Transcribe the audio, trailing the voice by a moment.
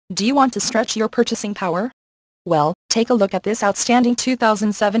Do you want to stretch your purchasing power? Well, take a look at this outstanding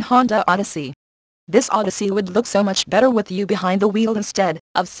 2007 Honda Odyssey. This Odyssey would look so much better with you behind the wheel instead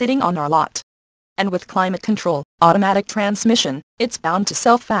of sitting on our lot. And with climate control, automatic transmission, it's bound to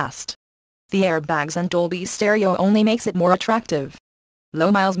sell fast. The airbags and Dolby stereo only makes it more attractive.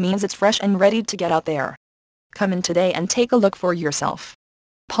 Low miles means it's fresh and ready to get out there. Come in today and take a look for yourself.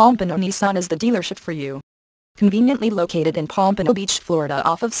 Pompano Nissan is the dealership for you. Conveniently located in Pompano Beach, Florida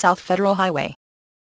off of South Federal Highway.